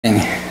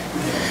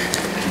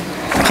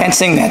I can't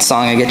sing that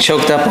song. I get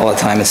choked up all the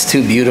time. It's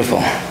too beautiful.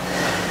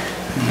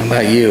 How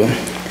about you?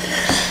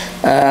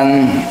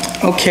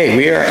 Okay,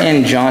 we are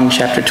in John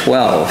chapter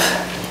 12,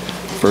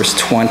 verse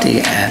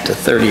 20 to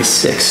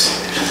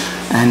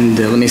 36. And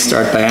let me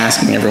start by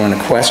asking everyone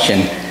a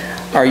question.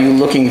 Are you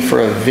looking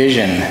for a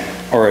vision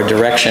or a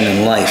direction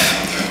in life?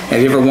 Have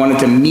you ever wanted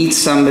to meet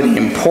somebody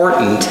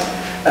important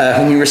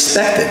whom you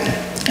respected?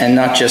 And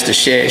not just to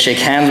shake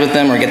hands with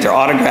them or get their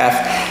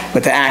autograph,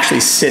 but to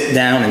actually sit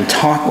down and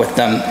talk with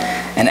them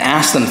and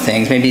ask them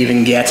things, maybe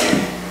even get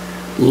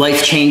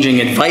life-changing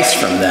advice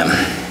from them.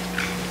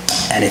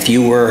 And if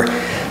you were,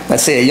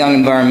 let's say, a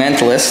young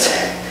environmentalist,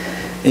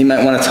 you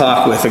might want to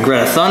talk with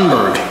Greta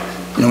Thunberg,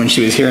 when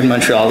she was here in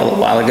Montreal a little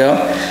while ago.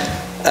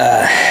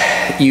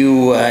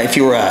 If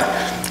you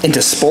were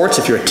into sports,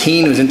 if you're a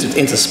teen who's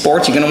into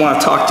sports, you're going to want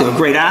to talk to a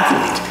great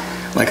athlete,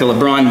 like a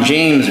LeBron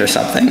James or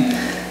something.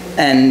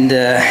 And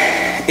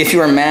if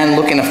you're a man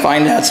looking to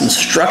find out some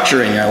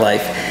structure in your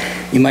life,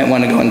 you might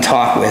want to go and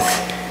talk with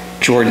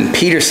Jordan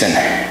Peterson,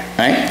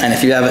 right? And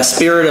if you have a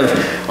spirit of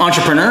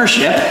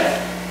entrepreneurship,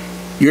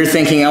 you're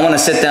thinking, I want to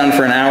sit down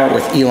for an hour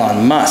with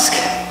Elon Musk,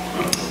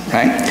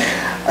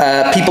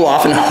 right? People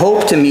often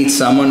hope to meet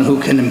someone who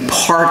can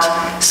impart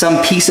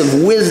some piece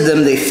of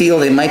wisdom they feel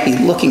they might be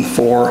looking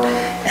for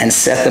and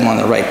set them on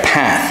the right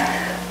path.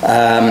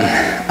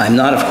 I'm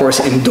not, of course,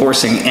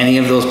 endorsing any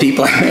of those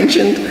people I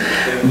mentioned,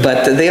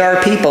 but they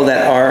are people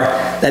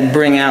that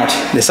bring out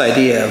this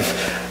idea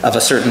of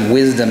a certain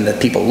wisdom that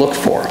people look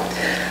for.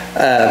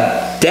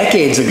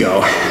 Decades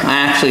ago, I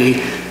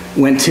actually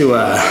went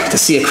to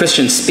see a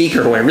Christian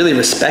speaker who I really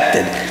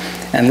respected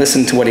and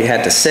listened to what he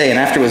had to say. And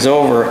after it was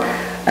over,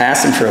 I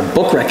asked him for a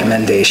book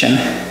recommendation,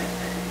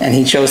 and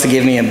he chose to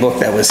give me a book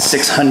that was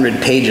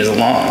 600 pages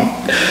long,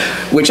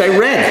 which I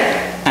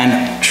read.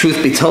 And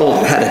truth be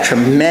told, it had a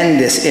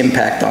tremendous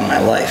impact on my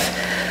life.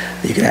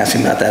 You can ask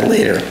me about that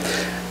later.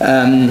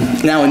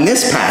 Now in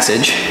this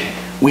passage,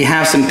 we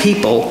have some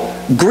people,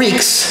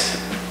 Greeks,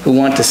 who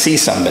want to see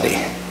somebody.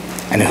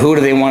 And who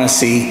do they want to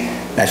see?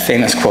 That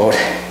famous quote,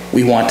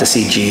 "We want to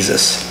see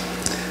Jesus."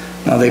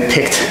 Now they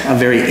picked a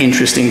very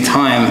interesting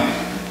time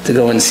to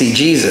go and see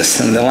Jesus.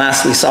 And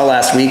we saw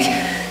last week,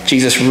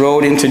 Jesus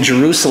rode into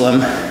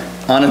Jerusalem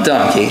on a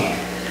donkey.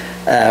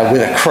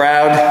 With a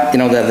crowd,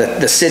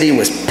 the city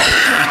was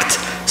packed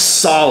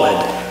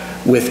solid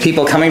with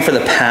people coming for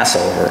the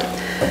Passover.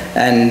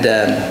 And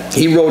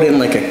he rode in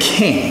like a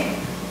king.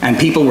 And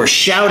people were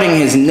shouting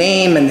his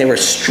name, and they were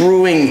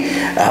strewing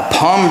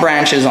palm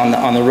branches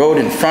on the road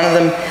in front of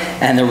them.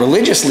 And the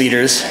religious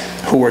leaders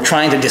who were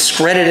trying to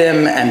discredit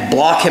him and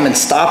block him and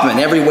stop him in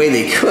every way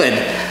they could,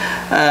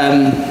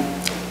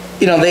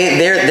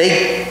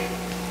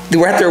 they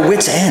were at their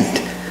wits'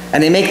 end.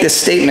 And they make this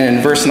statement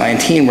in verse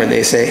 19 where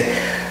they say,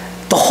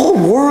 the whole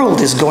world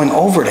is going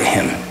over to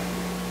him.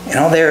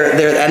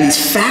 And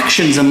these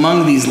factions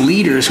among these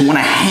leaders who want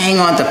to hang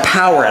on to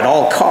power at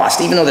all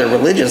costs, even though they're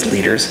religious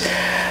leaders,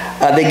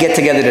 they get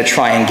together to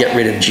try and get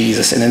rid of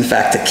Jesus and, in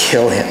fact, to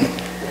kill him.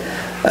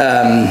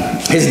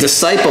 His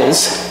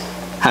disciples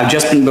have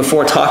just been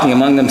before talking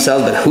among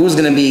themselves, but who's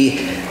going to be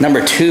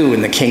number 2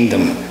 in the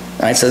kingdom?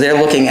 Right, so they're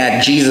looking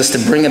at Jesus to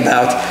bring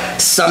about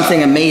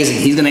something amazing.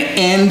 He's going to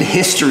end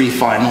history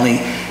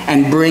finally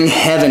and bring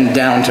heaven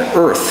down to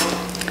earth.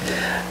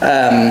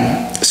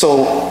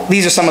 So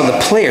these are some of the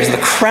players. The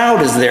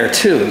crowd is there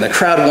too. And the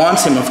crowd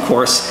wants him, of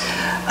course.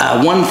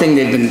 One thing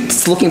they've been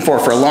looking for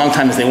a long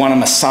time is they want a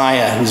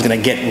Messiah who's going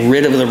to get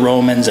rid of the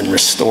Romans and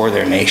restore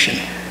their nation.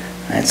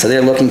 Right, so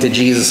they're looking to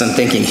Jesus and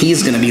thinking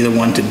he's going to be the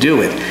one to do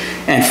it.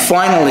 And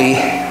finally,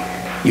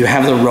 you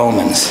have the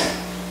Romans.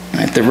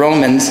 Right? The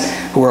Romans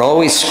who are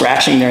always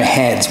scratching their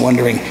heads,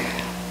 wondering,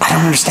 I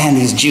don't understand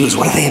these Jews.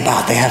 What are they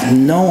about? They have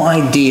no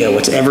idea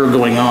what's ever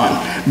going on.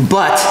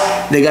 But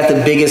they got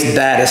the biggest,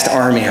 baddest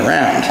army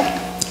around.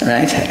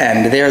 Right?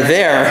 And they're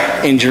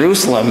there in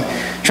Jerusalem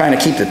trying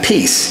to keep the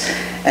peace.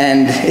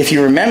 And if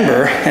you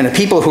remember, and the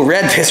people who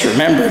read this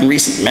remember in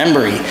recent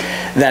memory,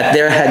 that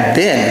there had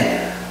been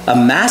a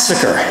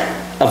massacre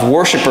of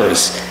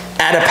worshipers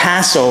at a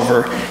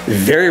Passover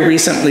very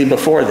recently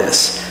before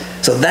this.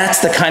 So that's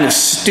the kind of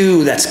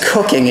stew that's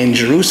cooking in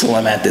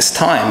Jerusalem at this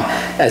time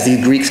as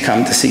these Greeks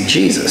come to see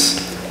Jesus.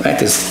 Right?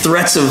 There's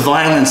threats of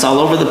violence all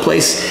over the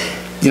place.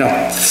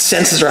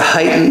 Senses are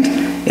heightened.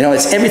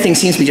 Everything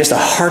seems to be just a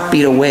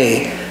heartbeat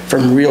away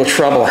from real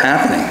trouble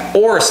happening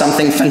or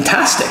something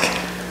fantastic.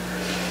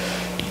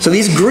 So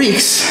these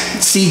Greeks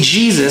see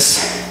Jesus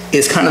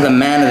as kind of the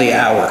man of the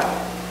hour,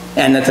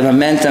 and that the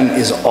momentum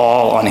is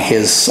all on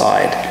his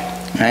side.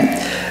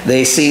 Right?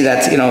 They see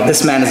that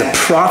this man is a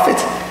prophet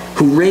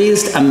who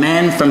raised a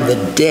man from the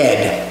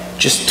dead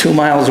just 2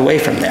 miles away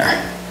from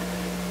there.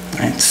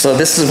 Right? So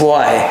this is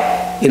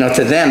why,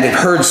 to them, they've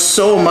heard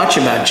so much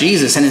about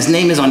Jesus, and his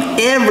name is on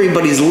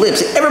everybody's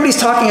lips. Everybody's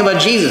talking about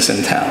Jesus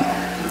in town.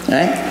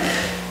 Right?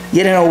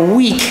 Yet in a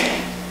week,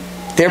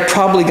 they're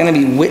probably going to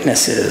be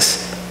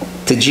witnesses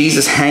to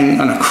Jesus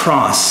hanging on a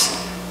cross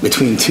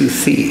between 2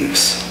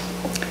 thieves.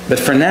 But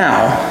for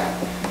now,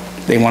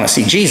 They want to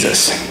see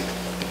Jesus.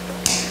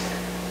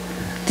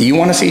 Do you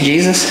want to see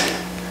Jesus?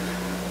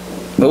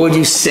 What would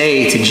you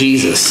say to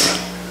Jesus?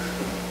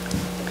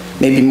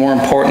 Maybe more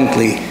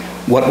importantly,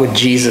 what would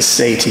Jesus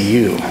say to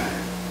you?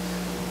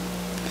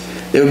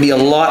 There would be a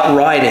lot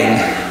riding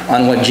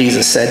on what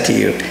Jesus said to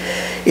you.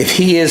 If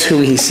he is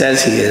who he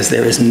says he is,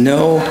 there is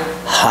no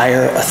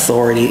higher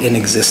authority in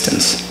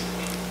existence.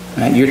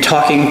 Right? You're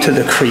talking to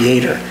the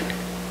Creator,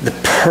 the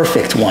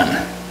perfect one,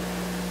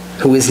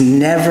 who is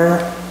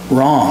never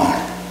wrong.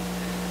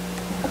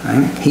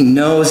 Right? He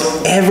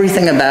knows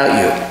everything about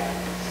you,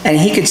 and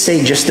he could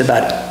say just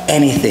about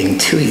anything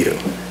to you.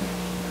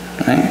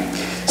 Right?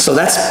 So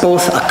that's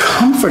both a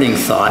comforting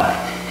thought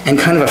and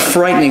kind of a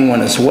frightening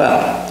one as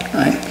well.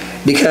 Right?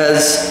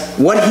 Because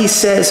what he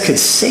says could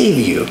save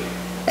you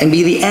and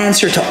be the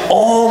answer to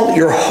all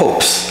your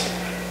hopes.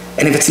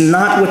 And if it's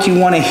not what you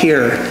want to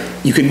hear,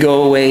 you could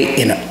go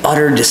away in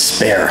utter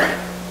despair.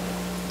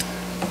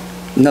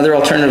 Another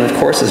alternative, of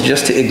course, is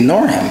just to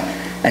ignore him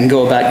and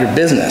go about your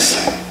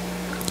business.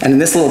 And in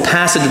this little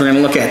passage we're going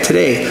to look at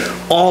today,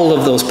 all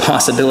of those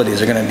possibilities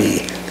are going to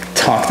be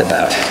talked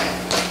about.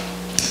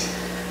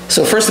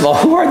 So first of all,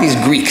 who are these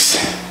Greeks?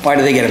 Why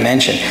do they get a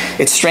mention?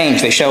 It's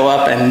strange. They show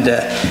up and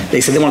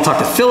they say they want to talk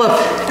to Philip,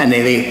 and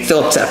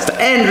Philip talks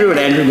to Andrew, and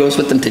Andrew goes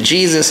with them to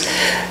Jesus.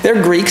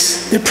 They're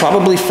Greeks. They're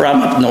probably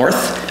from up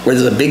north, where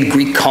there's a big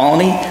Greek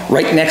colony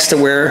right next to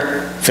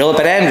where Philip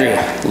and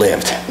Andrew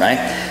lived,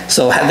 right?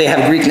 So they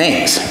have Greek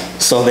names.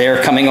 So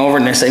they're coming over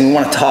and they're saying, we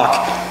want to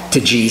talk to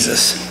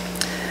Jesus.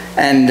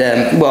 And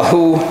well,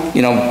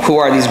 who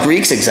are these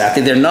Greeks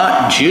exactly? They're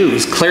not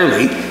Jews,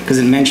 clearly, because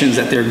it mentions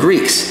that they're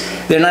Greeks.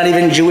 They're not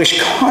even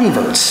Jewish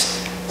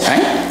converts,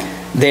 right?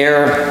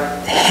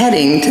 They're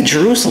heading to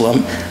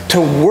Jerusalem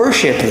to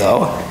worship,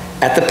 though,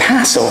 at the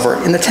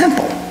Passover in the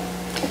temple.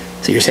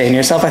 So you're saying to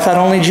yourself, I thought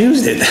only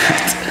Jews did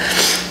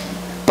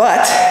that.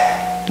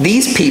 But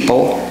these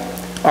people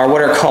are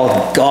what are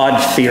called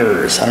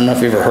God-fearers. I don't know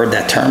if you've ever heard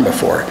that term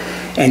before.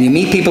 And you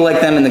meet people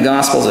like them in the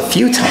Gospels a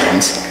few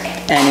times,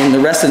 and in the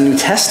rest of the New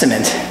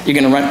Testament, you're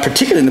going to run,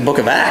 particularly in the book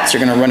of Acts,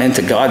 you're going to run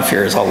into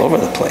God-fearers all over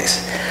the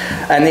place.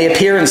 And they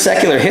appear in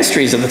secular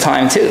histories of the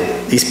time too,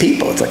 these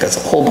people. It's like a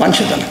whole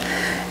bunch of them.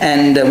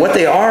 And what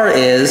they are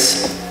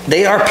is,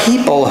 they are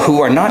people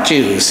who are not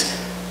Jews,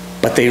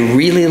 but they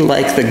really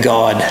like the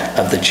God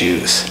of the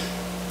Jews.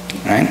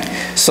 Right?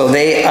 So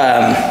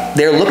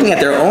they're looking at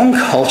their own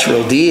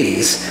cultural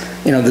deities,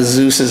 the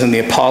Zeuses and the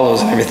Apollos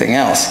and everything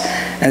else,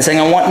 and saying,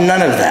 I want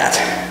none of that.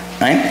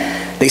 Right?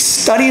 They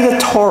study the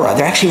Torah.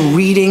 They're actually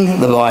reading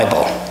the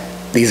Bible,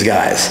 these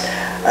guys.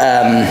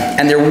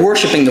 And they're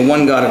worshiping the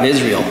one God of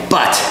Israel,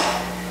 but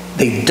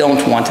they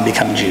don't want to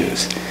become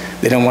Jews.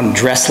 They don't want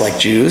to dress like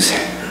Jews.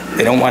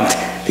 They don't want to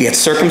get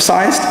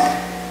circumcised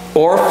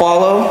or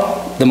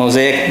follow the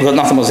Mosaic,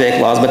 not the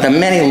Mosaic laws, but the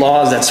many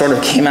laws that sort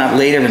of came out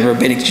later in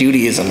Rabbinic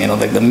Judaism,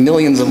 like the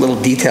millions of little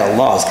detailed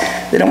laws.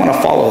 They don't want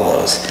to follow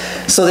those.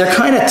 So they're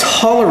kind of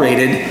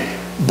tolerated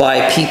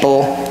by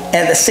people, and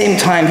at the same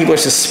time, people are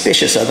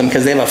suspicious of them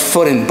because they have a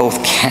foot in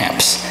both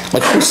camps.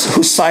 Like,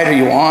 whose side are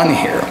you on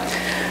here?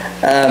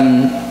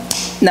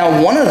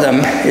 Now, one of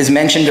them is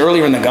mentioned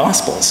earlier in the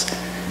Gospels,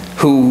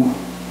 who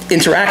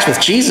interacts with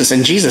Jesus,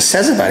 and Jesus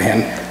says about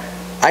him,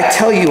 I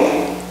tell you,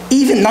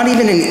 not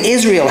even in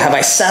Israel have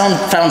I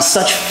found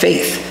such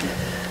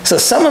faith. So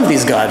some of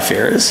these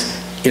God-fearers,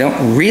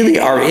 really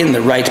are in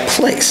the right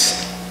place.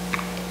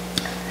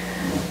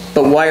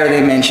 But why are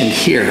they mentioned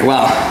here?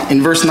 Well,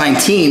 in verse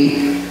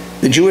 19,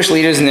 the Jewish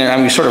leaders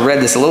we sort of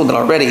read this a little bit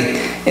already,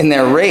 in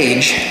their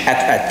rage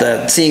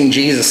at seeing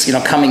Jesus,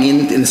 coming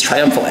in this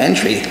triumphal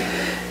entry,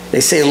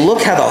 they say,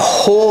 look how the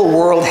whole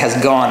world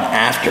has gone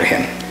after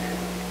him.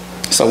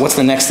 So what's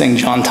the next thing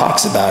John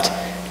talks about?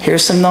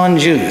 Here's some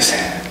non-Jews.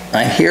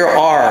 Right? Here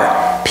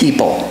are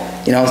people.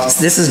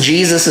 This is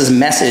Jesus'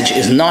 message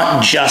is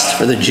not just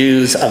for the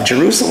Jews of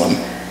Jerusalem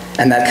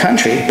and that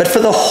country, but for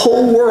the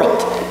whole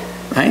world.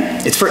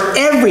 Right? It's for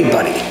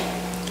everybody.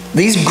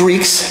 These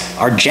Greeks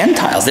are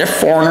Gentiles. They're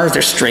foreigners,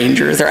 they're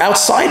strangers, they're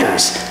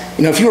outsiders.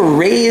 If you were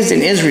raised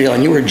in Israel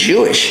and you were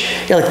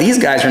Jewish, you're like, these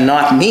guys are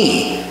not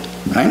me.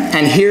 Right?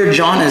 And here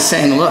John is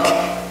saying, look,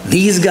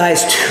 these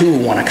guys too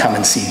want to come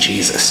and see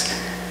Jesus.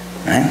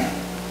 Right?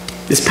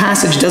 This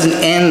passage doesn't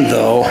end,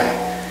 though,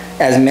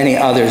 as many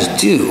others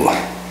do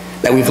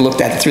that we've looked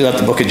at throughout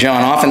the book of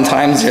John.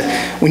 Oftentimes,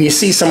 when you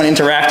see someone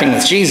interacting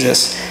with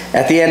Jesus,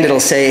 at the end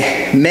it'll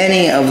say,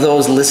 many of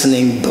those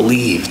listening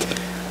believed,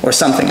 or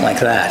something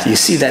like that. You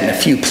see that in a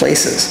few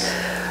places.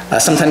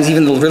 Sometimes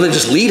even the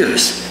religious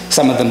leaders,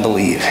 some of them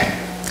believe.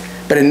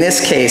 But in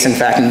this case, in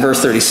fact, in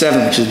verse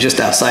 37, which is just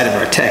outside of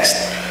our text,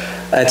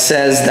 it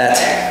says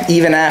that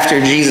even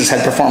after Jesus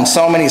had performed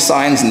so many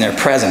signs in their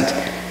presence,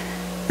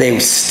 they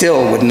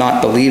still would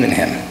not believe in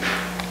him.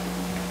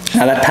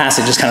 Now that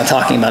passage is kind of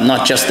talking about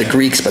not just the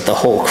Greeks, but the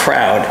whole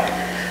crowd.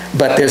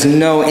 But there's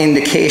no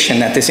indication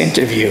that this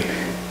interview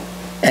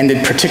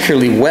ended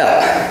particularly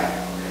well.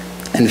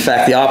 In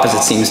fact, the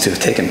opposite seems to have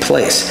taken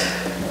place.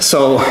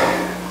 So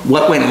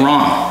what went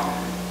wrong?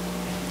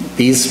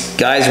 These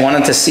guys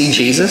wanted to see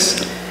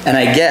Jesus, and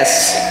I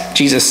guess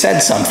Jesus said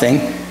something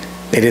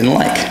they didn't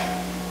like.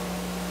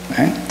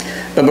 Right?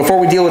 But before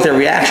we deal with their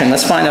reaction,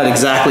 let's find out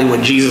exactly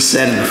what Jesus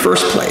said in the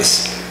first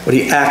place, what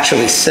he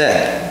actually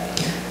said.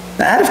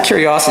 Now, out of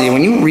curiosity,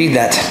 when you read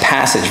that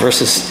passage,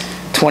 verses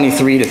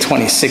 23 to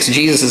 26,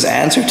 Jesus'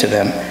 answer to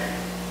them,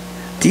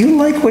 do you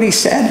like what he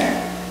said?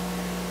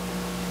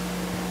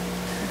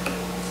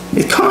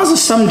 It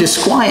causes some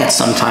disquiet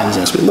sometimes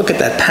as we look at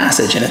that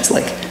passage, and it's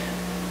like,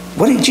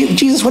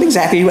 Jesus, what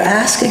exactly are you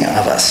asking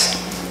of us?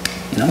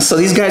 So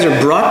these guys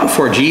are brought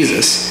before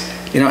Jesus,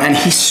 and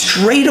he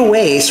straight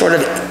away sort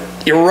of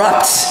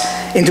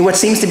erupts into what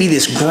seems to be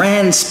this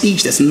grand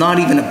speech that's not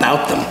even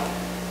about them,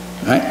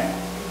 right?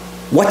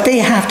 What they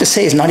have to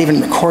say is not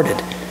even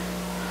recorded.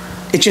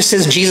 It just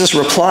says Jesus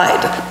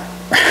replied.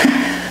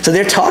 So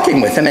they're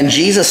talking with him, and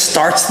Jesus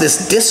starts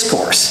this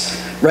discourse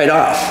right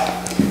off.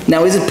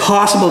 Now, is it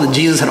possible that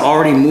Jesus had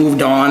already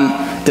moved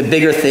on to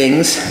bigger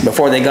things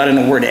before they got in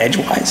a word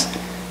edgewise?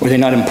 Were they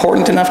not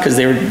important enough because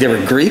they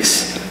were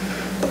Greeks?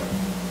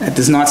 That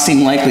does not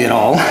seem likely at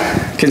all,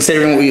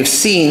 considering what we have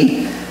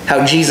seen,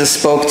 how Jesus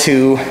spoke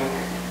to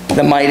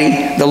the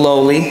mighty, the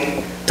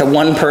lowly, to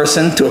one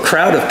person, to a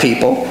crowd of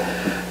people,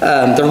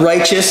 the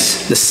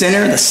righteous, the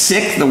sinner, the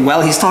sick, the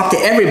well. He's talked to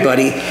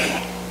everybody.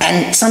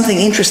 And something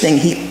interesting,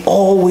 he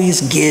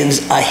always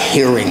gives a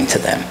hearing to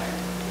them.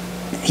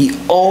 He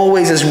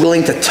always is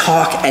willing to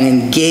talk and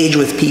engage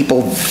with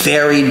people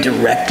very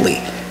directly.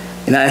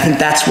 And I think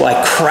that's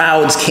why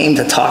crowds came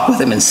to talk with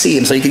him and see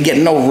him, so he could get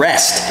no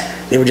rest.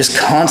 They were just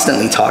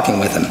constantly talking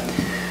with him.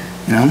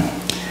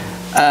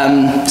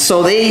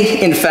 So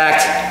they, in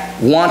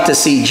fact, want to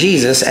see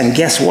Jesus, and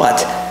guess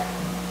what?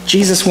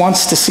 Jesus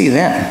wants to see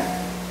them.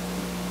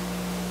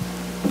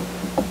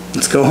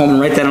 Let's go home and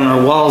write that on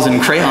our walls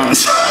in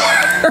crayons.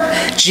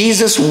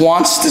 Jesus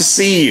wants to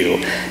see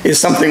you is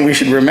something we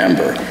should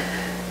remember,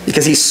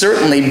 because he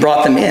certainly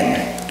brought them in,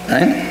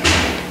 right?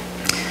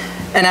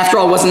 And after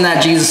all, wasn't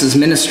that Jesus'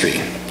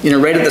 ministry?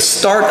 Right at the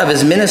start of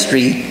his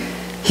ministry,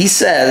 he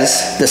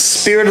says, "The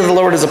Spirit of the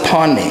Lord is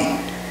upon me,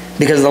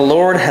 because the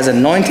Lord has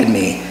anointed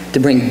me to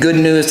bring good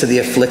news to the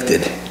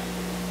afflicted.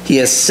 He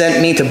has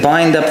sent me to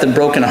bind up the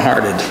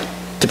brokenhearted,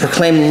 to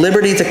proclaim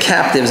liberty to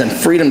captives and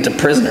freedom to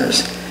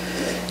prisoners."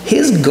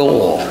 His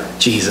goal,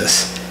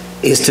 Jesus,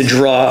 is to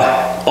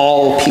draw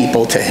all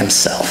people to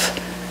himself.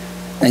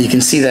 And you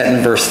can see that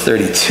in verse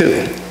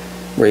 32,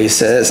 where he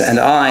says, "And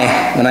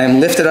I, when I am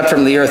lifted up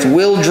from the earth,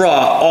 will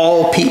draw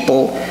all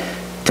people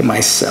to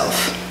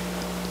myself."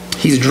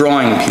 He's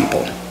drawing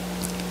people.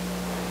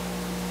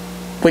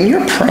 When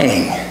you're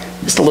praying,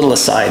 just a little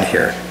aside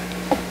here,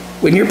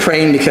 when you're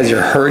praying because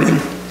you're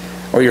hurting,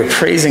 or you're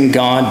praising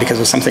God because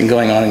of something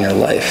going on in your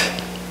life,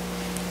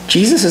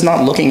 Jesus is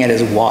not looking at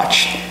his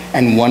watch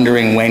and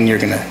wondering when you're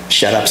going to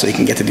shut up so he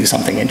can get to do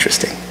something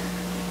interesting.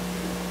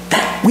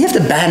 We have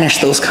to banish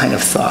those kind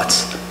of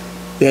thoughts.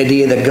 The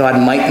idea that God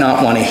might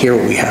not want to hear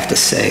what we have to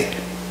say.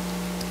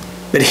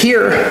 But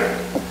here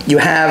you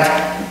have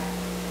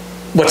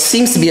what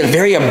seems to be a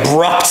very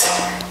abrupt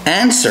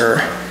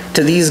answer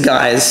to these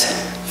guys'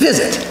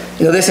 visit.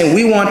 They're saying,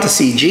 we want to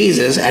see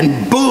Jesus,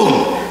 and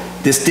boom,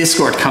 this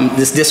discourse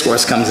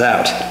comes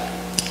out.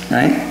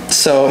 Right?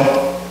 So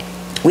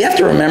we have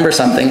to remember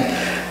something.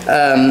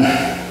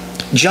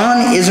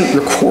 John isn't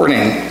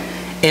recording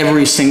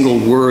every single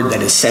word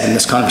that is said in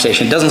this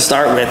conversation. It doesn't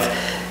start with,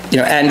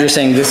 Andrew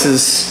saying, "This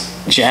is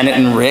Janet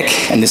and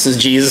Rick, and this is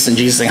Jesus," and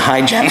Jesus saying,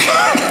 "Hi, Janet,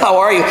 how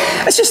are you?"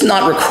 It's just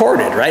not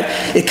recorded, right?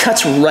 It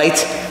cuts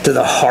right to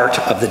the heart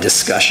of the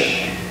discussion.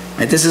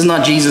 Right? This is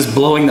not Jesus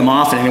blowing them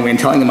off in any way and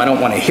telling them, "I don't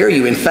want to hear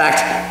you." In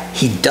fact,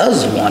 he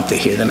does want to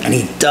hear them, and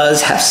he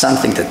does have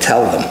something to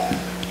tell them,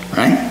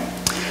 right?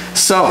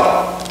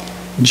 So,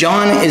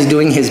 John is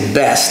doing his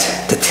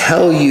best to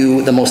tell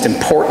you the most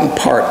important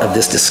part of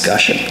this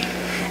discussion.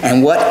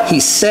 And what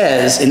he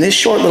says in this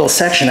short little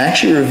section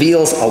actually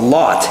reveals a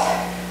lot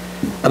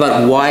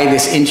about why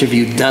this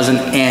interview doesn't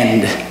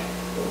end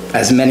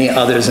as many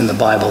others in the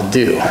Bible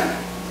do.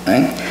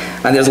 Right?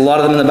 And there's a lot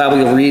of them in the Bible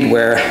you'll read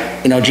where,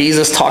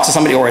 Jesus talks to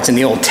somebody, or it's in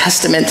the Old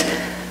Testament,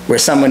 where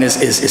someone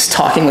is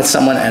talking with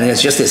someone, and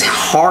there's just this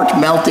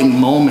heart-melting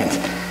moment,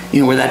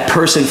 where that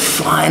person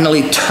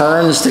finally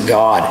turns to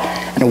God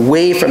and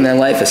away from their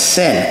life of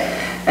sin.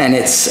 And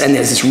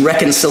there's this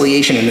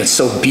reconciliation, and it's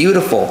so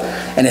beautiful,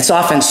 and it's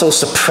often so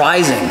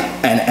surprising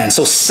and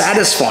so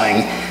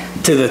satisfying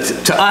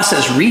to us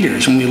as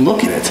readers when we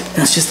look at it.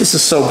 And it's just, this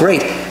is so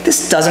great.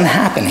 This doesn't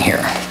happen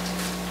here.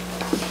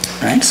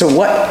 Right? So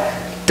what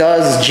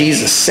does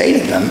Jesus say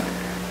to them,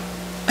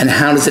 and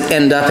how does it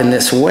end up in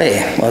this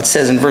way? Well, it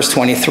says in verse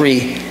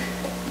 23,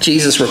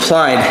 Jesus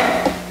replied,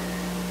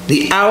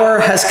 "The hour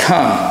has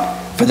come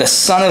for the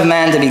Son of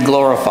Man to be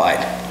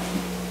glorified."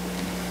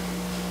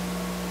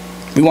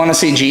 We want to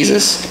see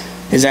Jesus?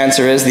 His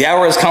answer is, the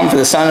hour has come for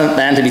the Son of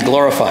Man to be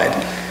glorified.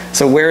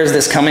 So where is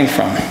this coming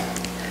from?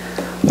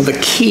 Well, the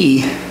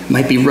key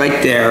might be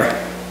right there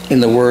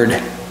in the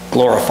word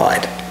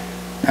glorified,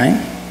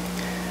 right?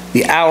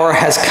 The hour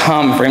has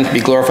come for him to be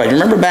glorified.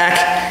 Remember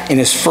back in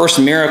his first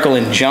miracle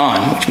in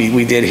John, which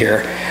we did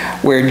here,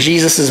 where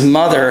Jesus'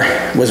 mother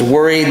was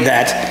worried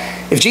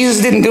that if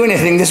Jesus didn't do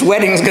anything, this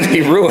wedding is going to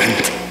be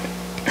ruined.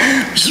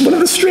 Which is one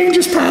of the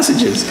strangest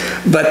passages.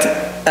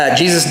 But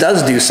Jesus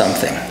does do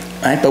something,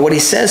 right? But what he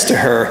says to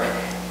her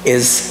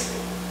is,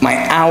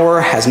 my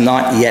hour has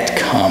not yet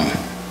come,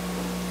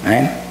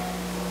 right?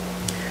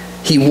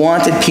 He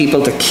wanted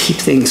people to keep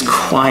things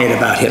quiet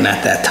about him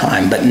at that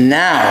time, but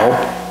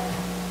now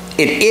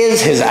it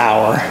is his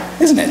hour,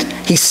 isn't it?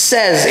 He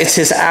says it's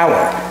his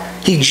hour.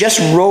 He just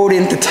rode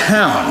into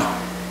town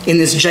in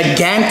this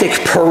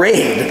gigantic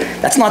parade.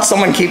 That's not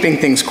someone keeping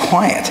things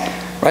quiet,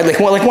 right? Like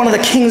one of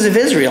the kings of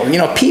Israel. You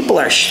know, people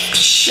are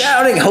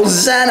shouting,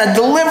 Hosanna,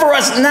 deliver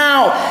us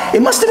now.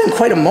 It must have been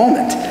quite a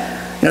moment.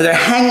 You know, they're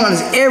hanging on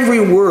his every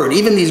word,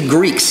 even these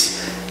Greeks.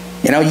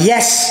 You know,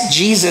 yes,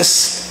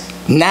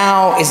 Jesus,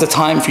 now is the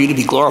time for you to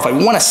be glorified.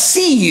 We want to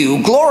see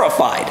you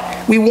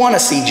glorified. We want to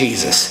see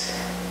Jesus.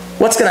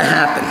 What's going to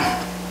happen?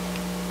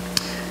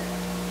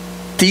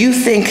 Do you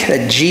think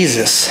that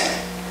Jesus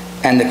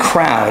and the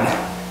crowd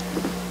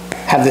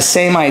have the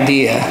same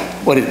idea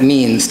what it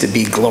means to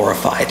be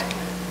glorified?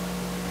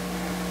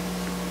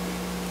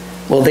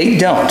 Well, they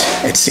don't,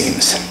 it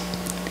seems.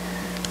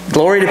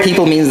 Glory to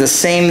people means the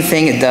same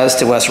thing it does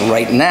to us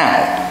right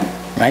now.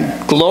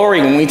 Right?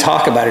 Glory, when we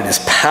talk about it, is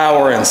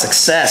power and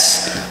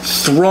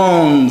success,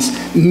 thrones,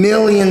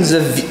 millions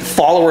of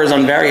followers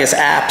on various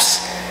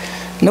apps.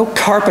 No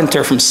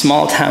carpenter from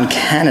small town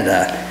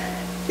Canada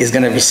is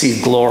going to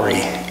receive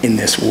glory in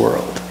this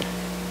world.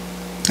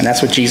 And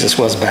that's what Jesus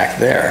was back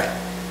there.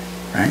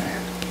 Right?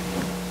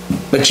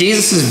 But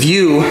Jesus'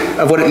 view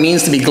of what it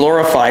means to be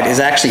glorified is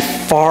actually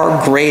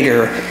far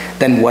greater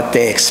than what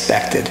they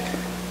expected.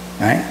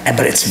 Right?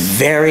 But it's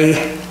very,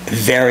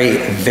 very,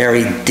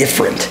 very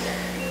different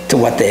to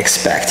what they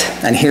expect.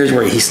 And here's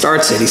where he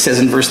starts it. He says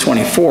in verse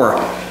 24,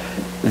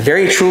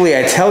 very truly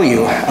I tell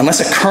you, unless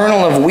a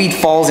kernel of wheat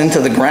falls into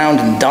the ground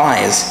and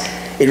dies,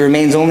 it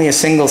remains only a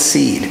single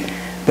seed.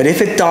 But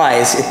if it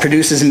dies, it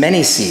produces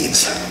many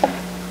seeds.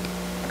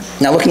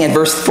 Now looking at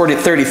verse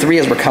 33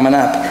 as we're coming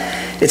up,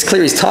 it's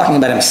clear he's talking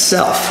about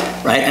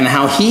himself, right? And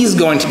how he's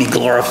going to be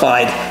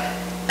glorified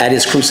at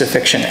his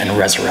crucifixion and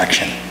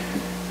resurrection.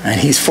 And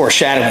he's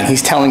foreshadowing,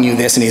 he's telling you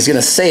this, and he's going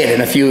to say it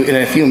in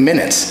a few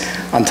minutes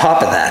on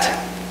top of that.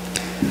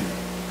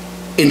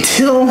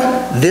 Until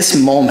this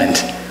moment,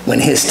 when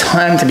his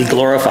time to be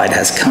glorified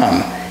has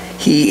come,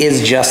 he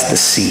is just the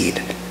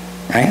seed,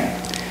 right?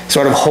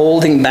 Sort of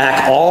holding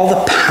back all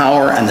the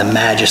power and the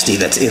majesty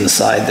that's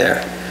inside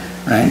there,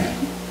 right?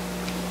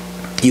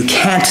 You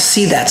can't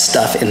see that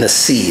stuff in the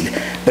seed,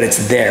 but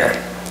it's there.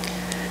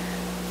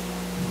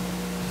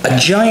 A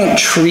giant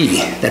tree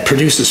that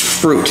produces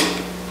fruit,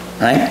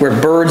 right,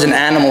 where birds and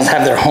animals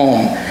have their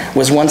home,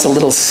 was once a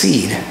little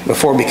seed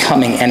before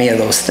becoming any of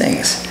those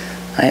things.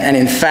 Right? And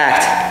in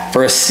fact,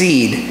 for a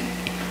seed,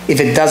 if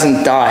it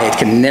doesn't die, it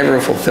can never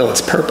fulfill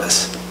its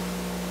purpose.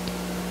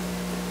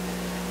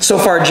 So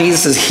far,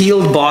 Jesus has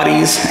healed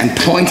bodies and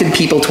pointed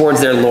people towards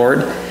their Lord,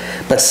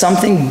 but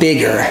something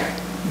bigger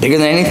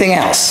than anything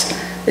else,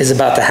 is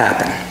about to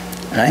happen.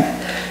 Right?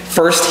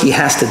 First, he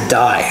has to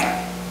die.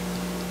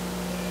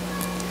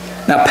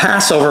 Now,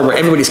 Passover, where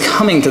everybody's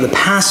coming to the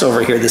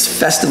Passover here, this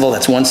festival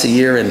that's once a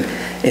year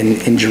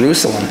in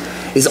Jerusalem,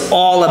 is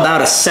all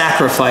about a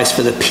sacrifice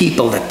for the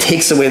people that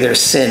takes away their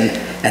sin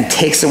and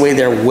takes away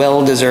their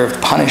well-deserved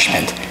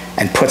punishment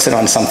and puts it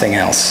on something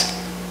else.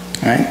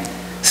 Right?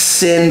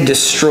 Sin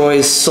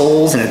destroys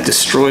souls and it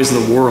destroys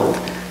the world.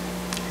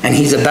 And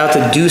he's about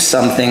to do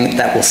something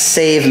that will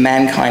save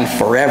mankind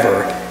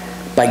forever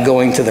by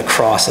going to the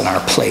cross in our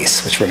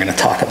place, which we're going to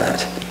talk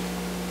about.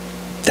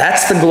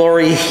 That's the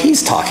glory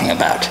he's talking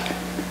about.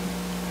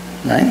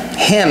 Right?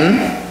 Him,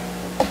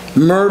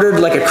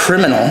 murdered like a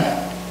criminal,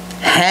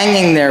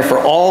 hanging there for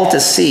all to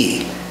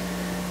see.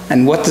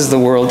 And what does the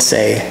world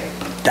say?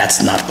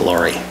 That's not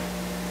glory.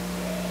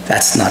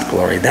 That's not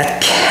glory.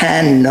 That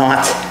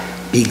cannot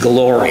be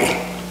glory.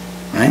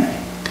 Right?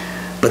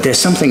 But there's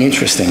something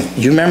interesting.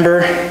 You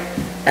remember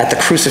at the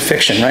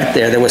crucifixion right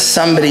there was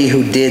somebody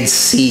who did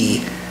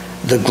see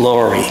the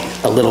glory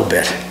a little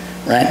bit.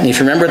 Right? And if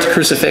you remember at the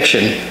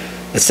crucifixion,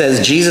 it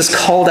says, Jesus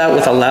called out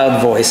with a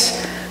loud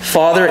voice,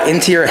 Father,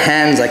 into your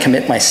hands I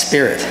commit my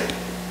spirit.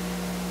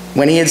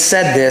 When he had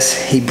said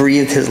this, he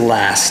breathed his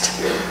last.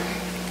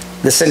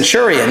 The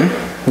centurion,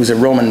 who's a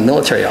Roman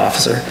military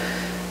officer,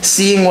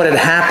 seeing what had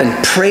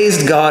happened,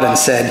 praised God and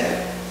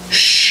said,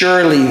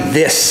 surely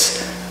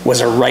this was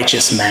a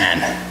righteous man.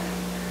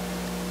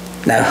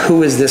 Now,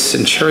 who is this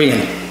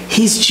centurion?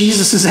 He's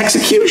Jesus'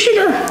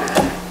 executioner.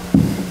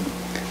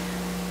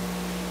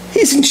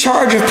 He's in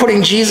charge of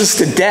putting Jesus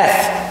to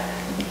death.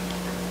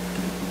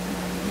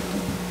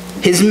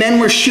 His men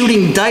were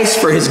shooting dice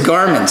for his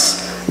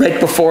garments right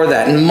before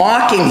that and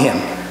mocking him.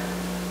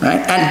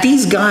 Right? And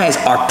these guys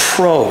are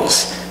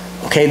pros.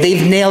 Okay,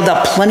 they've nailed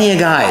up plenty of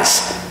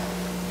guys.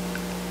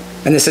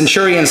 And the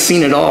centurion's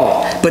seen it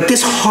all. But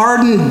this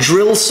hardened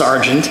drill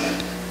sergeant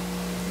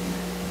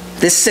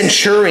This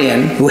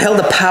centurion who held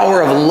the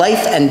power of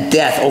life and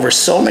death over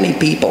so many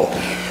people,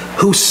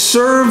 who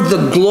served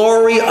the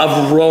glory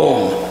of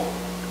Rome.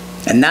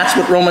 And that's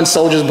what Roman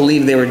soldiers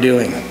believed they were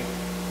doing.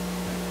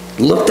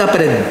 Looked up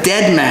at a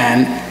dead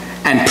man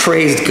and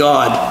praised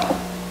God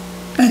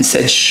and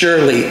said,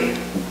 surely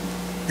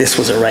this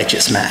was a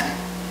righteous man.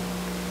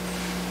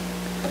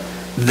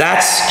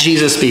 That's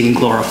Jesus being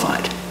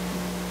glorified.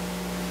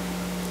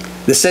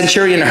 The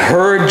centurion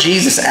heard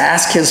Jesus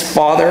ask his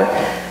father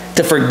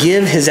to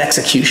forgive his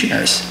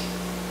executioners,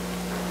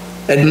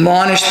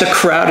 admonish the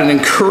crowd and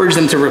encourage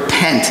them to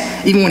repent,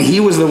 even when he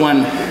was the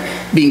one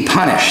being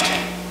punished,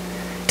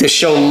 to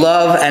show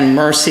love and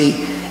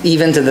mercy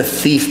even to the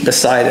thief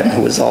beside him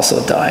who was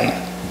also dying.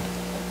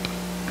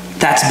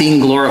 That's being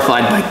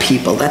glorified by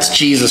people. That's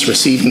Jesus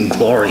receiving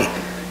glory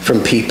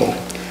from people.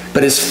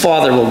 But his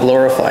Father will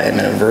glorify him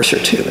in a verse or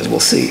two, as we'll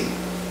see.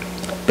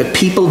 But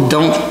people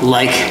don't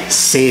like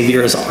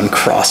saviors on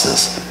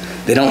crosses.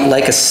 They don't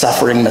like a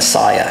suffering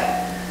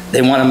Messiah.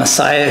 They want a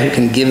Messiah who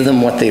can give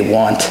them what they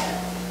want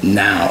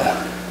now.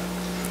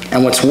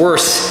 And what's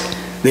worse,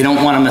 they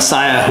don't want a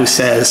Messiah who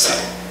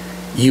says,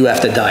 you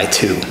have to die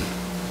too.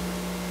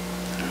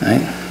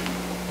 Right?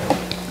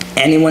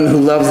 Anyone who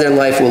loves their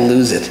life will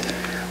lose it,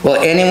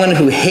 while anyone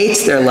who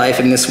hates their life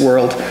in this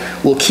world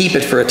will keep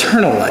it for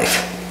eternal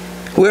life.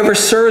 Whoever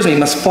serves me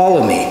must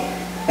follow me,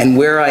 and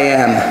where I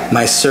am,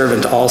 my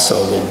servant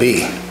also will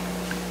be.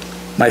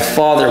 My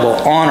Father will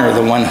honor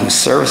the one who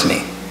serves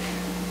me.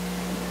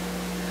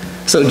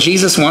 So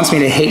Jesus wants me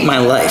to hate my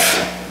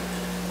life,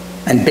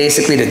 and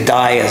basically to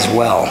die as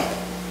well.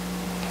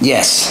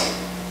 Yes.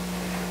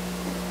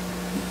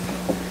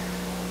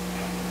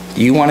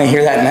 Do you want to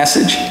hear that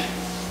message?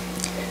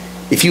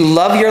 If you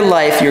love your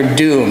life, you're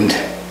doomed,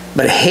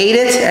 but hate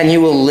it and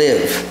you will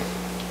live.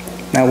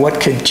 Now,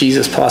 what could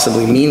Jesus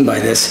possibly mean by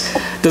this?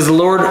 Does the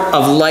Lord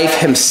of life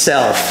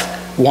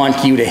himself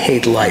want you to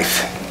hate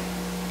life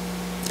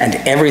and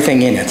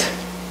everything in it?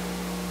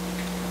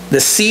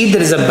 The seed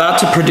that is about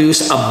to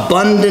produce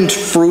abundant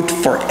fruit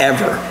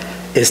forever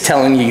is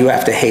telling you you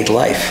have to hate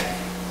life.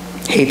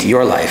 Hate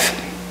your life.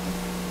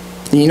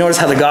 And you notice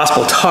how the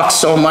gospel talks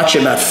so much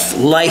about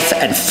life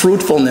and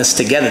fruitfulness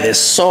together. There's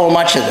so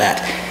much of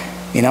that.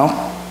 You know,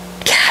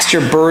 cast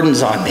your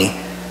burdens on me.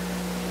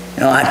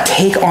 You know,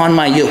 take on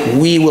my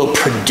yoke. We will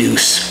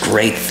produce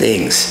great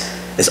things.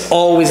 There's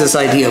always this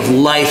idea of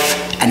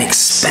life and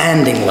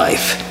expanding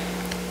life.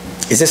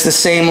 Is this the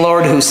same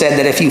Lord who said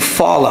that if you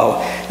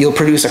follow, you'll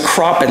produce a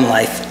crop in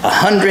life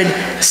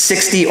 100,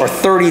 60, or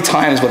 30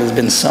 times what has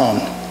been sown?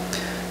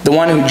 The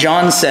one who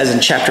John says in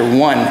chapter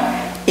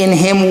 1, in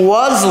him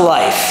was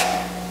life,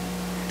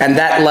 and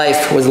that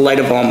life was the light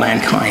of all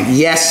mankind.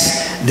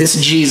 Yes, this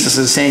Jesus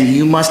is saying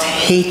you must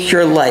hate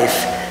your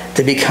life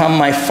to become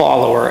my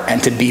follower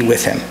and to be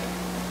with him.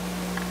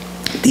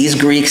 These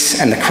Greeks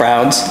and the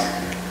crowds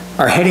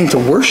are heading to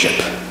worship,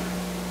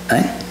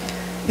 right?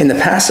 In the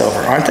Passover,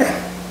 aren't they?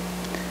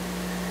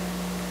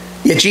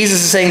 Yet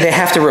Jesus is saying they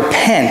have to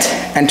repent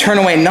and turn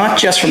away not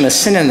just from the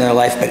sin in their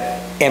life, but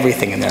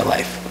everything in their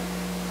life.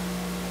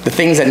 The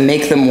things that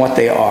make them what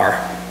they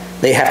are.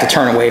 They have to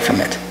turn away from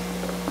it.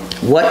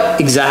 What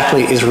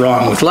exactly is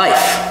wrong with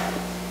life?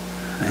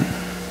 Right?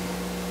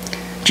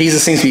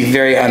 Jesus seems to be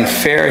very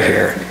unfair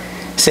here,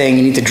 saying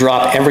you need to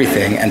drop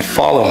everything and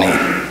follow me.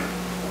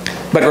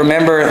 But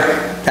remember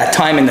that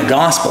time in the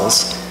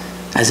Gospels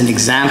as an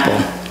example,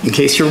 in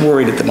case you're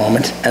worried at the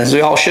moment, as we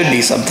all should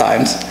be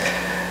sometimes.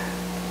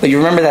 But you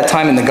remember that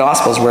time in the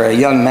Gospels where a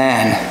young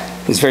man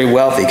who's very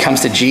wealthy comes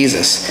to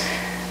Jesus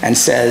and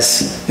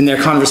says, in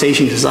their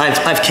conversation, he says,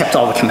 I've kept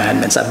all the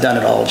commandments. I've done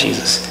it all,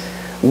 Jesus.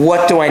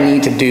 What do I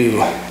need to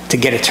do to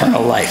get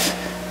eternal life?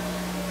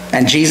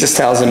 And Jesus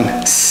tells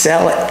him,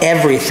 sell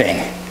everything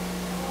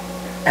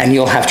and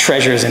you'll have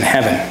treasures in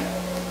heaven.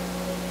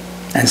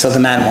 And so the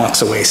man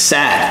walks away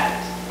sad.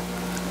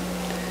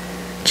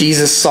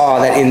 Jesus saw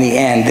that in the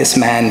end, this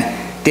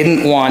man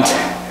didn't want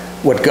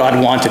what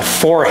God wanted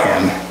for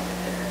him,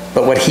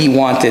 but what he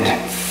wanted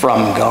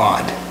from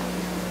God.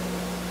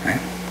 Right?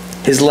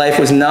 His life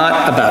was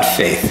not about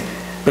faith,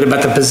 but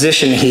about the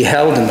position he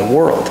held in the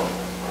world.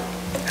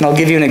 And I'll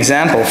give you an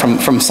example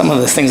from some of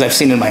the things I've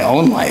seen in my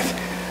own life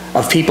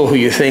of people who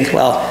you think,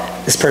 well,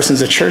 this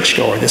person's a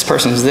churchgoer, this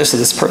person's this, or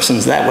this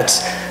person's that.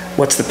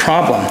 What's the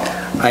problem?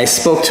 I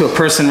spoke to a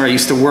person where I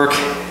used to work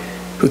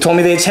who told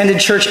me they attended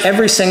church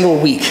every single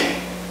week,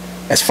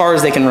 as far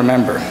as they can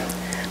remember,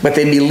 but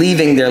they'd be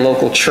leaving their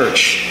local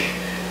church.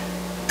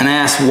 And I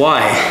asked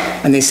why,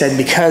 and they said,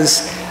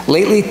 because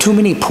lately too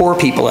many poor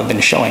people have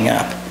been showing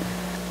up.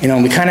 You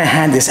know, we kind of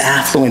had this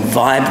affluent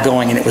vibe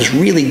going, and it was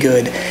really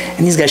good.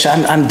 And these guys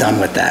said, I'm done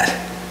with that,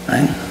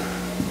 right?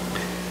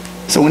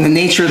 So when the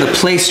nature of the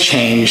place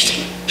changed,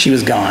 she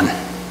was gone.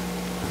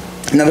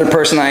 Another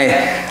person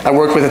I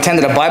worked with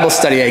attended a Bible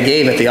study I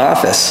gave at the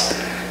office,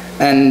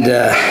 and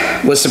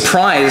was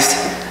surprised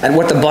at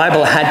what the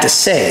Bible had to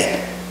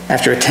say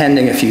after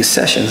attending a few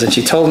sessions. And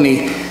she told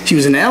me she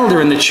was an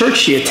elder in the church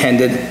she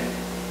attended,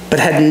 but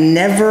had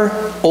never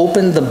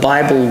opened the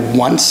Bible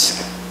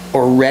once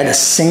or read a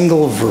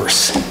single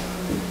verse.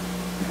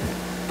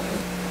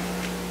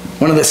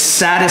 One of the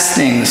saddest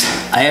things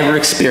I ever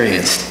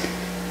experienced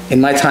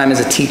in my time as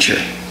a teacher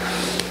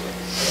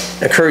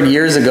occurred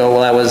years ago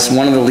while I was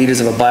one of the leaders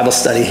of a Bible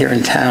study here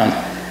in town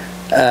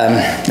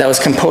that was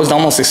composed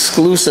almost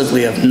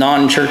exclusively of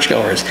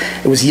non-churchgoers.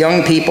 It was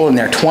young people in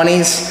their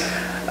 20s.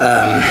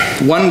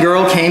 One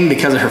girl came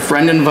because her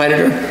friend invited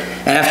her,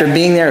 and after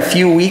being there a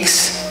few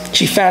weeks,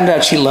 she found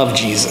out she loved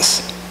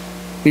Jesus.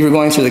 We were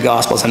going through the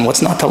Gospels, and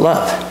what's not to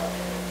love?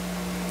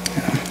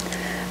 You know?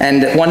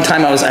 And at one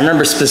time I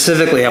remember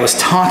specifically, I was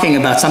talking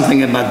about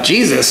something about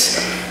Jesus,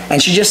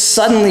 and she just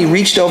suddenly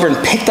reached over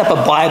and picked up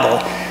a Bible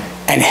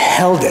and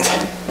held it,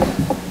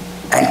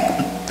 and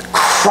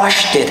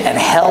crushed it, and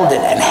held it,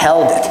 and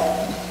held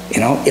it.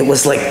 You know, it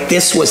was like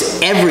this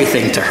was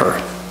everything to her.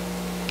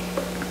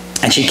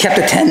 And she kept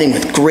attending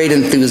with great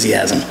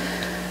enthusiasm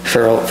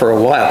for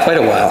a while, quite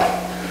a while.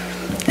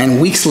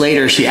 And weeks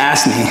later, she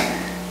asked me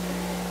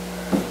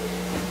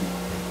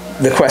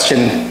the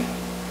question,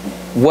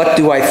 what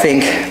do I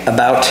think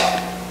about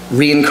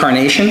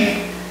reincarnation,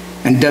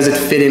 and does it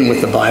fit in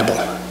with the Bible?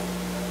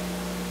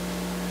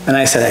 And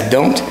I said, I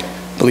don't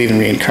believe in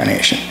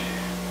reincarnation.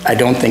 I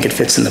don't think it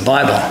fits in the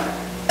Bible.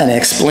 And I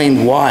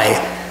explained why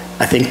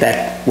I think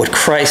that what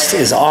Christ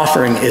is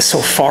offering is so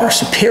far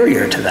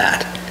superior to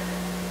that.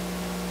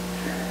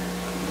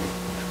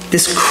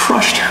 This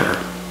crushed her,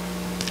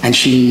 and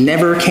she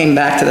never came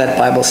back to that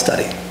Bible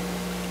study.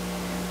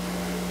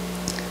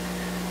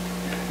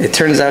 It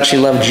turns out she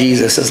loved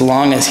Jesus as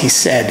long as he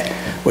said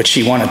what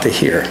she wanted to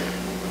hear.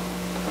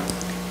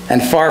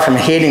 And far from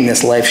hating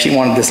this life, she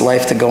wanted this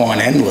life to go on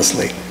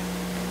endlessly.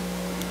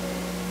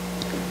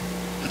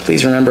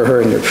 Please remember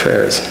her in your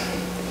prayers.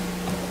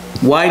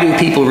 Why do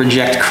people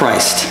reject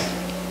Christ?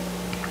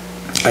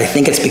 I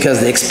think it's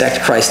because they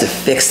expect Christ to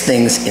fix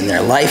things in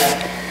their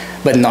life,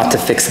 but not to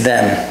fix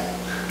them.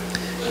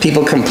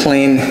 People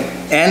complain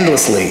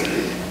endlessly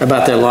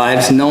about their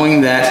lives,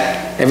 knowing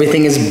that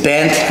everything is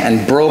bent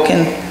and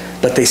broken,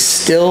 but they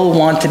still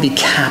want to be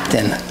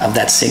captain of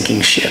that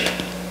sinking ship.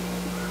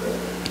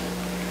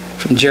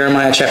 From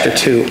Jeremiah chapter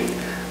 2,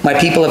 my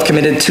people have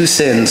committed 2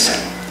 sins.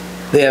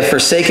 They have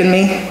forsaken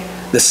me,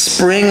 the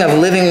spring of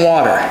living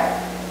water,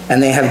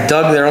 and they have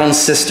dug their own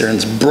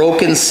cisterns,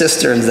 broken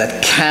cisterns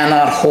that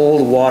cannot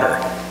hold water.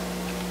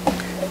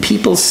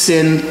 People's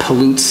sin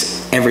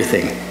pollutes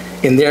everything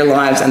in their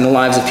lives and the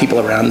lives of people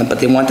around them, but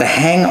they want to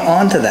hang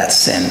on to that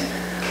sin,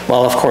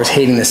 while of course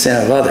hating the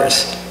sin of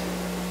others.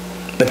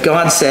 But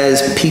God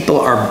says people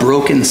are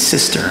broken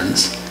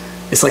cisterns.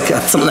 It's like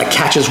something that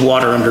catches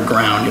water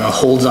underground, you know,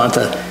 holds on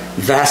to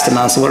vast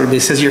amounts of water. But he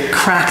says you're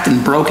cracked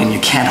and broken, you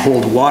can't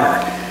hold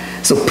water.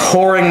 So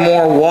pouring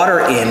more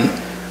water in,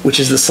 which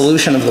is the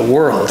solution of the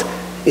world,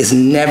 is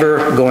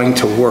never going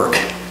to work.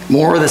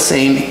 More of the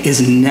same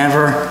is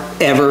never,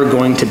 ever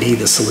going to be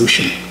the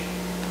solution.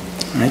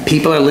 Right?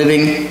 People are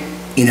living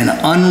in an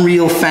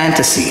unreal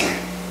fantasy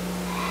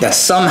that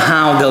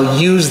somehow they'll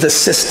use the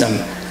system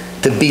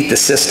to beat the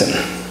system.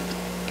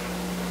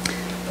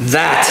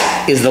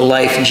 That is the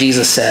life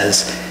Jesus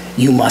says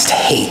you must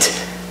hate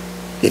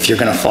if you're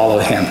going to follow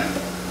him.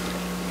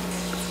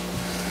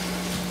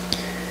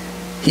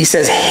 He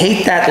says,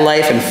 hate that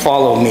life and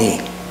follow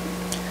me.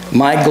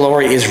 My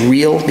glory is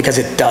real because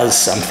it does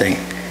something.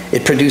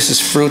 It produces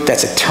fruit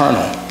that's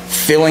eternal,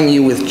 filling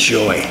you with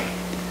joy.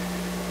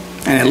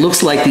 And it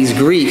looks like these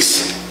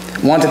Greeks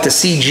wanted to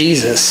see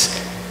Jesus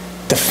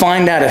to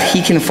find out if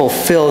he can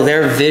fulfill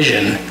their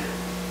vision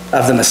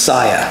of the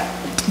Messiah.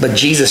 But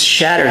Jesus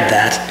shattered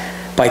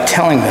that by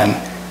telling them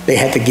they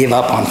had to give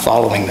up on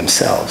following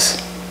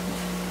themselves.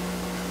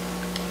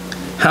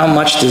 How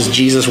much does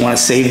Jesus want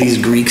to save these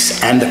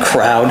Greeks and the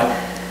crowd?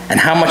 And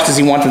how much does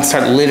he want them to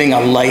start living a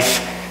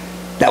life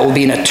that will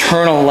be an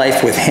eternal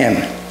life with him?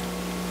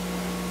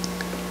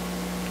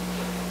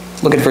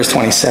 Look at verse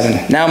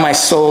 27. Now my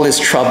soul is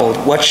troubled.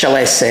 What shall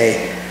I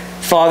say?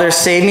 Father,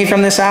 save me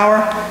from this hour?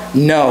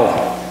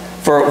 No.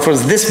 For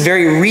this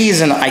very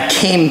reason I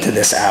came to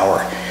this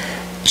hour.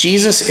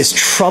 Jesus is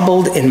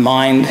troubled in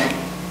mind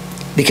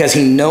because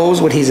he knows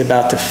what he's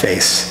about to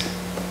face.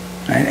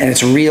 Right? And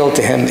it's real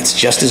to him. It's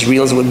just as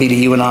real as it would be to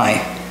you and I.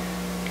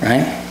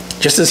 Right?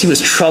 Just as he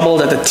was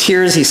troubled at the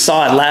tears he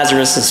saw at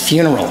Lazarus'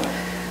 funeral,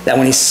 that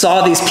when he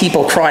saw these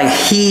people crying,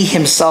 he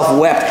himself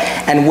wept,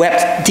 and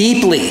wept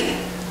deeply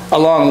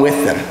along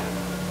with them,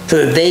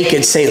 so that they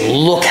could say,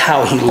 look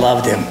how he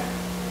loved him.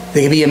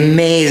 They could be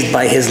amazed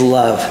by his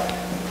love.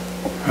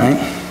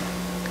 Right?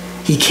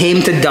 He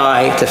came to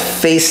die, to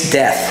face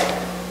death.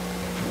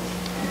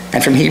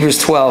 And from Hebrews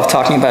 12,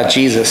 talking about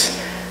Jesus,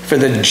 for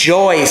the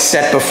joy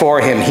set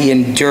before him, he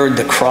endured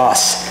the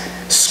cross,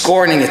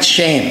 scorning its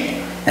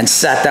shame, and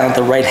sat down at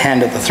the right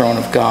hand of the throne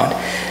of God.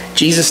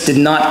 Jesus did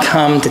not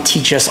come to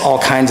teach us all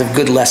kinds of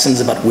good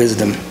lessons about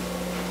wisdom.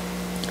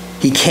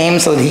 He came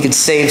so that he could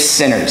save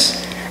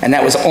sinners, and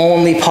that was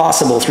only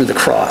possible through the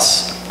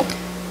cross.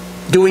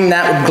 Doing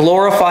that would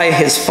glorify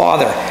his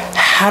Father.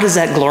 How does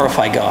that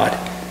glorify God?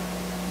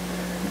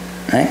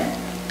 Right?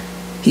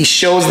 He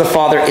shows the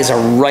Father is a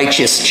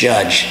righteous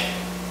judge.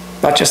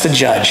 Not just a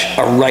judge,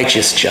 a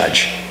righteous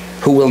judge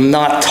who will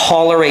not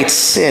tolerate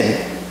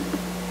sin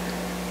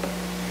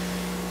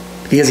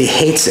because he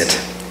hates it.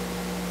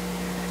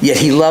 Yet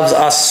he loves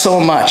us so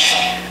much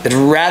that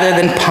rather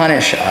than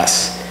punish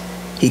us,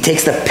 he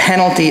takes the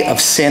penalty of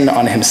sin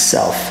on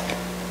himself.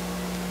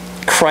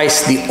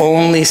 Christ, the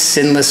only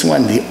sinless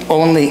one, the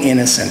only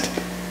innocent,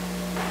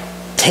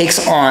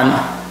 takes on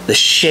the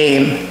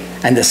shame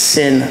and the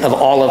sin of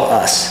all of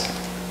us.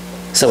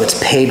 So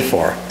it's paid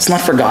for. It's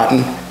not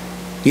forgotten.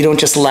 You don't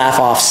just laugh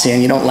off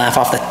sin. You don't laugh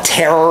off the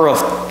terror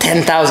of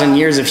 10,000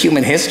 years of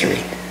human history.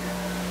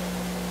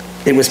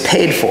 It was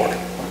paid for.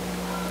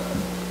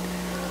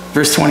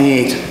 Verse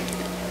 28,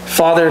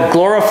 Father,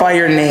 glorify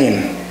your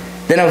name.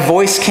 Then a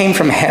voice came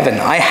from heaven.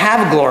 I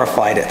have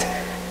glorified it,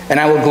 and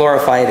I will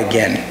glorify it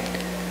again.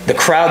 The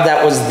crowd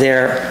that was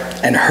there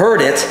and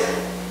heard it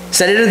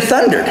said it had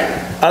thundered.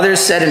 Others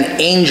said an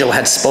angel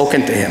had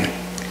spoken to him.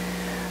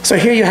 So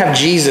here you have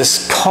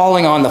Jesus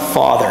calling on the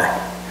Father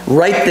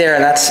right there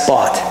in that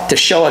spot to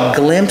show a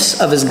glimpse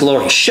of his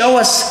glory. Show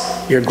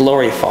us your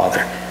glory,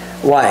 Father.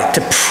 Why?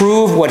 To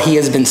prove what he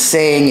has been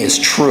saying is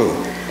true.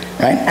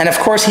 Right? And of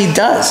course he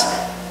does.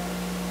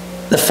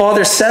 The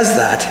Father says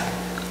that.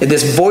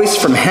 This voice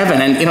from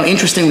heaven. And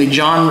interestingly,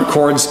 John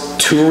records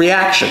two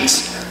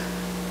reactions.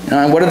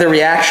 And what are the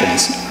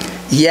reactions?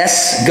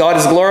 Yes, God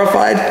is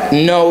glorified.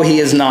 No, he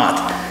is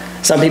not.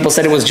 Some people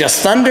said it was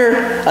just thunder.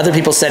 Other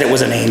people said it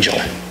was an angel.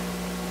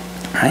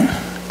 Right?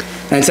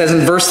 And it says in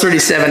verse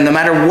 37, no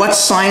matter what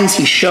signs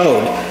he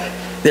showed,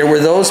 there were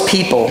those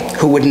people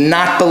who would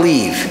not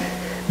believe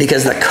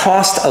because the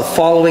cost of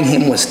following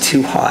him was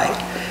too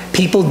high.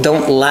 People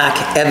don't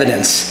lack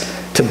evidence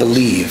to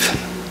believe.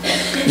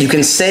 You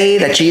can say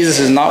that Jesus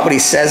is not what he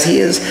says he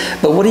is,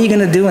 but what are you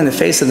going to do in the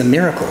face of the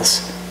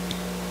miracles?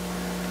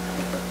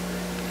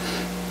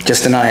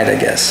 Just deny it, I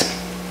guess.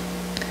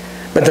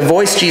 But the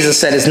voice, Jesus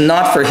said, is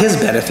not for his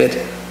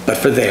benefit, but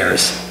for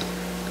theirs.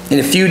 In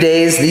a few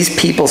days, these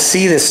people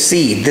see this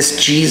seed,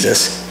 this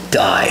Jesus,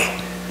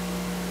 die.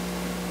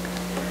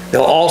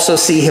 They'll also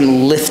see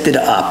him lifted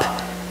up.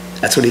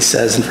 That's what he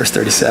says in verse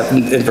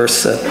 37, in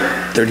verse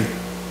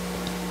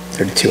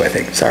 32, I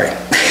think. Sorry.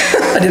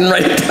 I didn't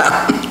write it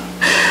down.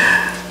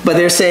 But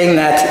they're saying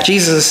that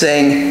Jesus is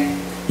saying,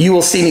 you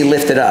will see me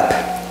lifted up,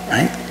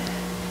 right?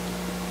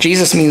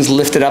 Jesus means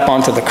lifted up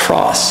onto the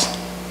cross.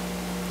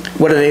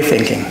 What are they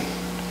thinking?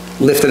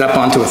 Lifted up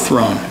onto a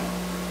throne.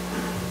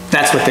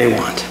 That's what they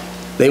want.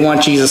 They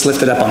want Jesus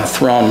lifted up on a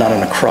throne, not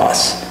on a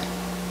cross.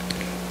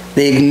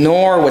 They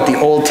ignore what the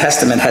Old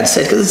Testament had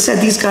said, because it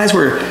said these guys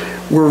were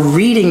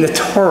reading the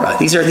Torah.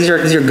 These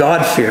are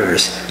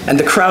God-fearers. And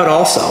the crowd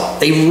also.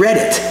 They read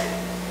it.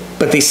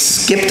 But they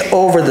skipped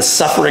over the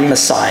suffering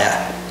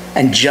Messiah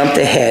and jumped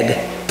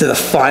ahead to the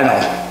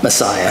final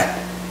Messiah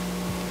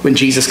when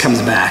Jesus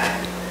comes back.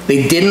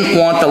 They didn't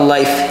want the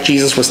life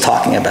Jesus was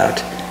talking about,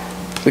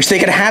 which they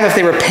could have if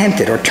they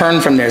repented or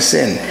turned from their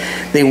sin.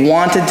 They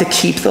wanted to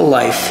keep the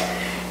life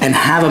and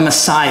have a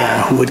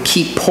Messiah who would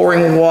keep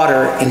pouring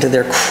water into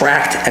their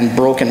cracked and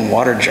broken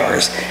water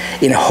jars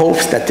in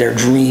hopes that their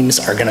dreams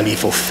are going to be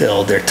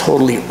fulfilled, their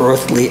totally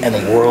earthly and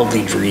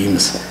worldly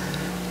dreams.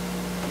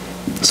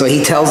 So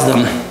he tells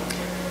them,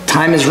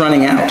 time is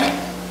running out.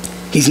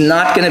 He's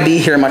not going to be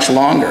here much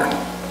longer.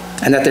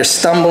 And that they're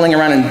stumbling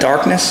around in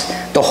darkness.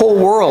 The whole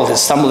world is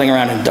stumbling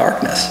around in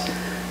darkness.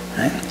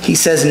 Right? He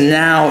says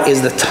now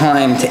is the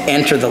time to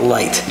enter the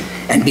light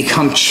and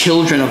become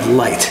children of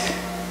light.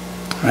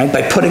 Right?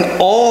 By putting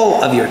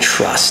all of your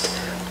trust,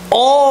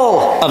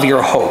 all of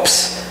your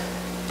hopes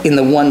in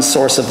the one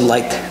source of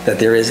light that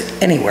there is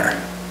anywhere.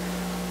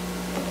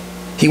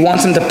 He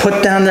wants them to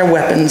put down their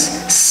weapons,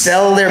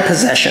 sell their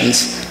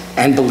possessions,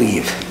 and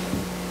believe.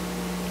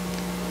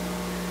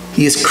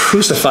 He is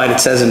crucified,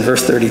 it says in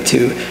verse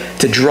 32,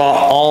 to draw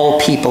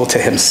all people to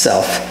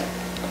himself.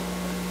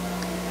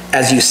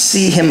 As you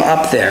see him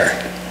up there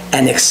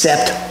and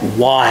accept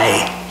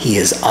why he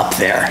is up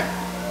there.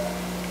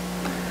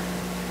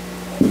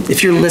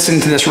 If you're listening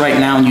to this right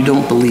now and you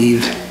don't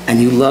believe and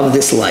you love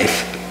this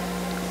life,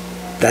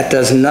 that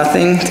does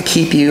nothing to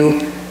keep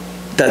you,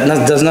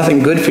 that does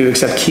nothing good for you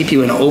except keep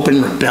you in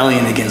open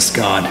rebellion against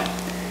God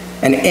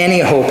and any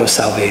hope of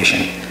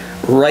salvation.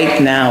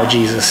 Right now,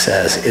 Jesus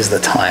says, is the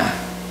time.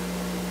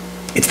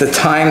 It's the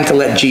time to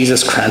let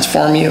Jesus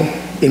transform you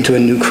into a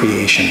new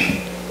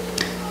creation.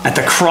 At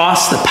the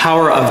cross, the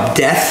power of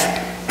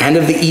death and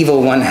of the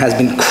evil one has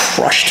been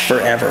crushed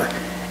forever,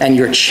 and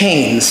your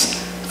chains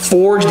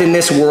forged in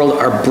this world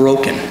are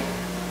broken.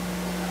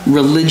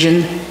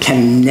 Religion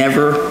can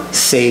never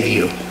save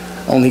you.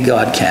 Only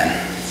God can.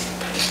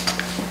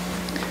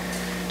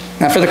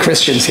 Now for the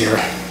Christians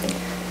here,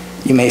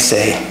 you may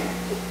say,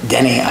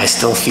 Denny, I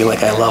still feel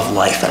like I love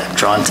life and I'm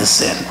drawn to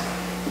sin.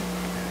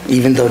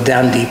 Even though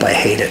down deep I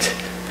hate it.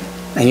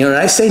 And you know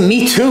what I say?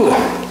 Me too.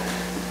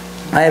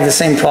 I have the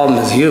same problem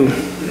as you.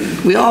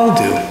 We all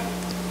do.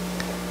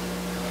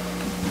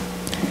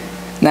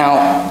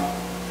 Now,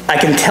 I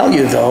can tell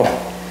you though,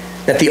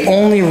 that the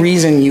only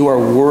reason you are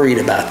worried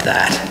about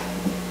that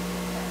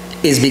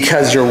is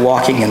because you're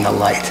walking in the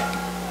light.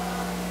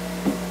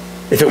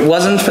 If it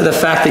wasn't for the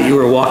fact that you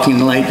were walking in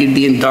the light, you'd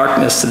be in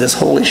darkness to this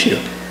whole issue.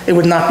 It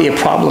would not be a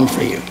problem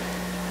for you.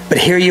 But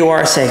here you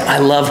are saying, I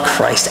love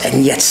Christ,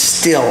 and yet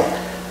still,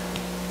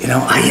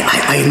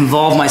 I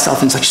involve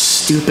myself in such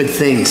stupid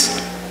things.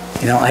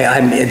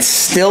 I'm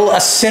still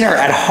a sinner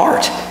at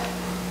heart.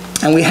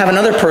 And we have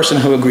another person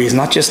who agrees,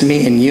 not just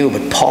me and you,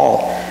 but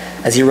Paul,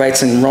 as he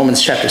writes in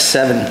Romans chapter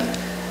 7.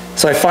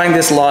 So I find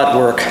this law at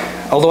work.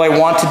 Although I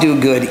want to do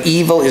good,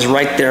 evil is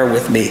right there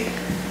with me.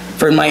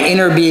 For in my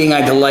inner being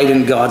I delight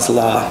in God's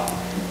law.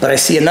 But I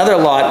see another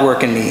law at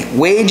work in me,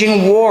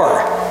 waging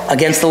war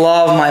against the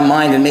law of my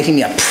mind and making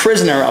me a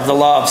prisoner of the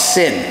law of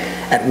sin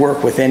at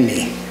work within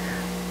me.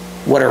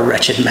 What a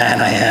wretched man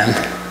I am.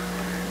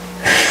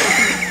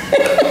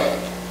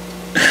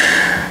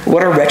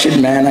 What a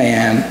wretched man I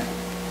am.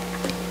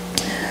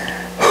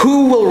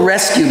 Who will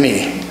rescue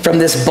me from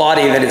this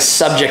body that is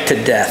subject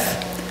to death?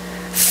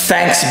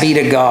 Thanks be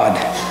to God,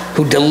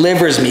 who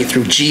delivers me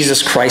through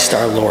Jesus Christ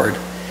our Lord.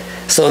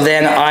 So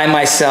then I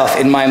myself,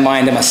 in my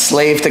mind, am a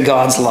slave to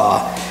God's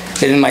law,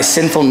 but in my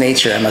sinful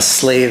nature I'm a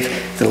slave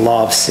to the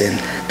law of sin.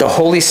 The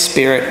Holy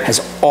Spirit has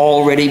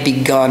already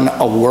begun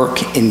a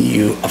work in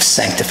you of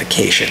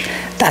sanctification.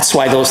 That's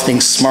why those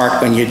things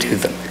smart when you do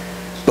them.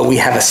 But we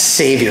have a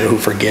Savior who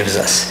forgives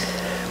us.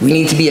 We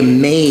need to be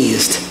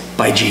amazed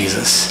by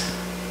Jesus.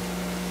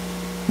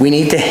 We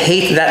need to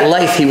hate that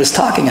life he was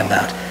talking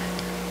about.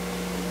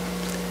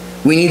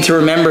 We need to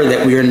remember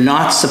that we are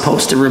not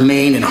supposed to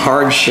remain in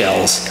hard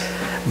shells,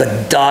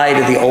 but die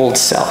to the old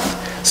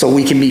self, so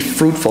we can be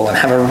fruitful and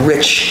have a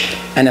rich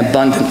and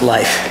abundant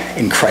life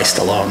in Christ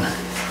alone.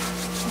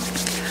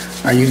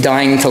 Are you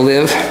dying to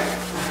live?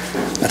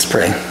 Let's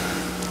pray.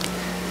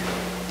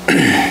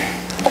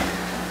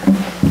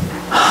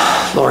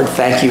 Lord,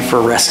 thank you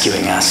for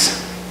rescuing us.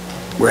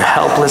 We're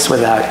helpless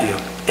without you,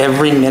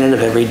 every minute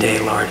of every day,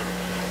 Lord.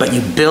 But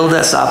you build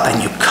us up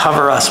and you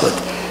cover us with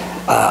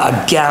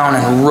a gown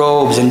and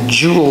robes and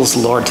jewels,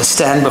 Lord, to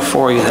stand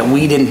before you that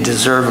we didn't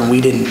deserve and we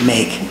didn't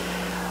make.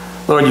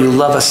 Lord, you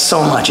love us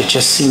so much. It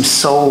just seems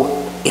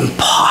so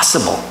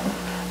impossible,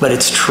 but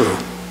it's true.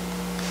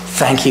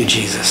 Thank you,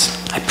 Jesus.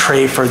 I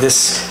pray for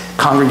this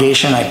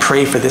congregation. I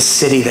pray for this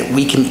city that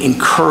we can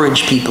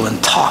encourage people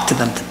and talk to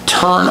them to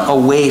turn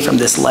away from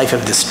this life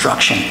of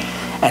destruction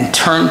and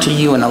turn to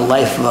you in a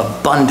life of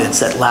abundance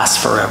that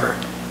lasts forever.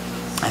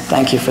 I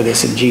thank you for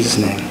this in Jesus'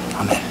 name.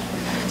 Amen.